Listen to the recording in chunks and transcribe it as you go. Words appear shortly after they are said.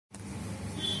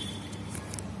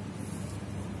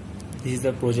This is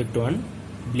the project 1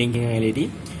 blinking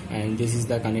LED, and this is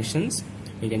the connections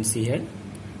you can see here.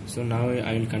 So now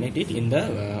I will connect it in the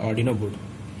Arduino board.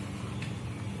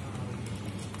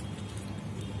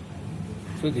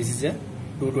 So this is a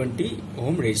 220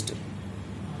 ohm resistor.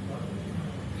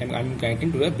 I'm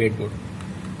connecting to a breadboard.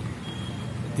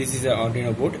 This is the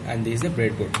Arduino board and this is the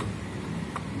breadboard.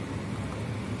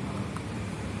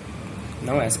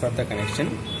 Now as per the connection,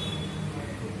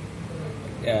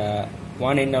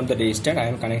 one end of the resistor I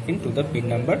am connecting to the pin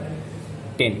number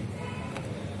 10,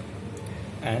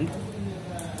 and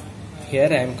here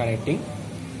I am connecting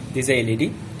this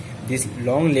LED. This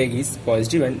long leg is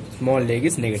positive and small leg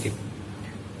is negative.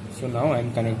 So now I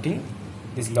am connecting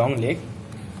this long leg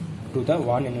to the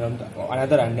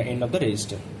another end of the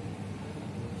resistor,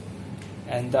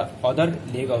 and the other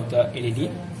leg of the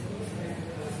LED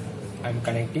I am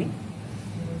connecting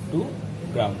to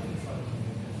ground.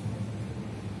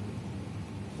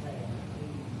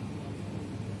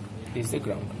 This is the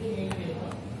ground.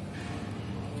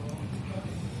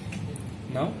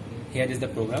 Now here is the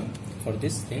program for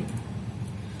this thing.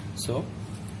 So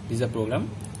this is the program,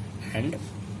 and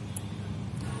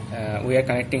we are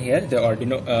connecting here the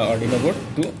Arduino board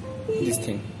to this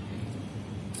thing.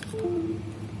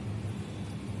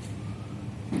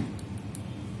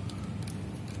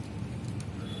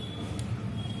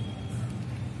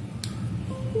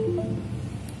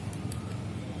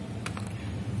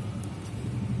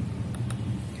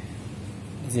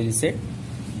 This is reset.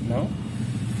 Now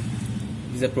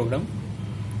this is the program.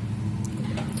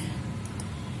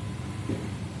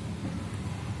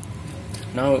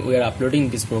 Now we are uploading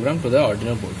this program to the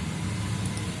Arduino board.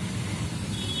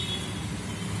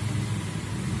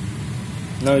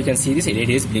 Now you can see this LED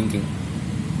is blinking.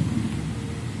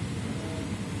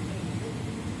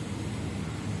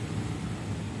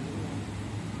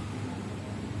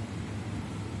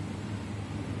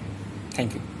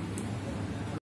 Thank you.